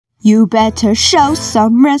You better show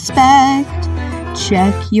some respect.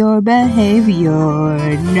 Check your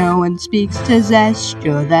behavior. No one speaks to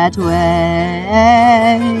Zestro that way.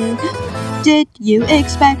 Did you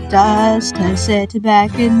expect us to sit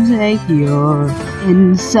back and take your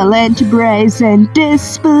insolent brazen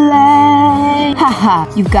display?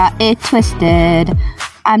 Haha, you've got it twisted.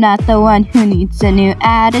 I'm not the one who needs a new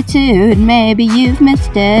attitude. Maybe you've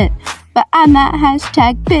missed it. But I'm that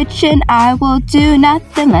hashtag bitch and I will do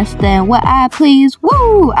nothing less than what I please.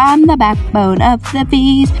 Woo! I'm the backbone of the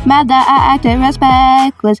beast. Mad that I acted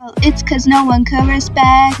respectless. Well, it's cause no one could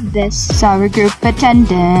respect this sorry group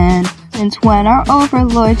attendant. Since when are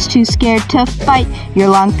overlords too scared to fight? You're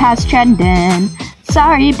long past trending.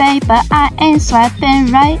 Sorry babe, but I ain't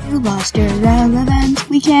slapping right. You lost your relevance.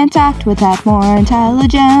 We can't act without more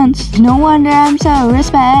intelligence. No wonder I'm so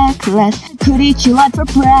respectless. Could eat you alive for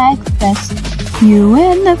breakfast. You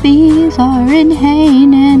and the bees are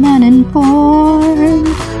inane and uninformed.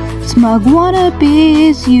 Smug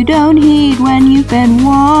wannabes you don't heed when you've been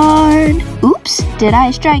warned. Oops, did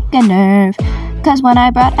I strike a nerve? Cause when I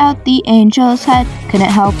brought out the angel's head, couldn't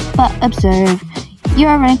help but observe.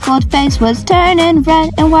 Your wrinkled face was turning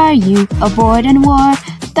red, and why are you avoiding war?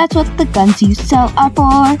 That's what the guns you sell are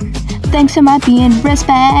for. Thanks to my being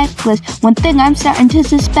respectless, one thing I'm starting to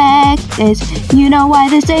suspect is, you know why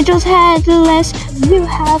this angel's headless? You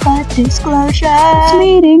have a disclosure. This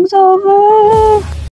meeting's over.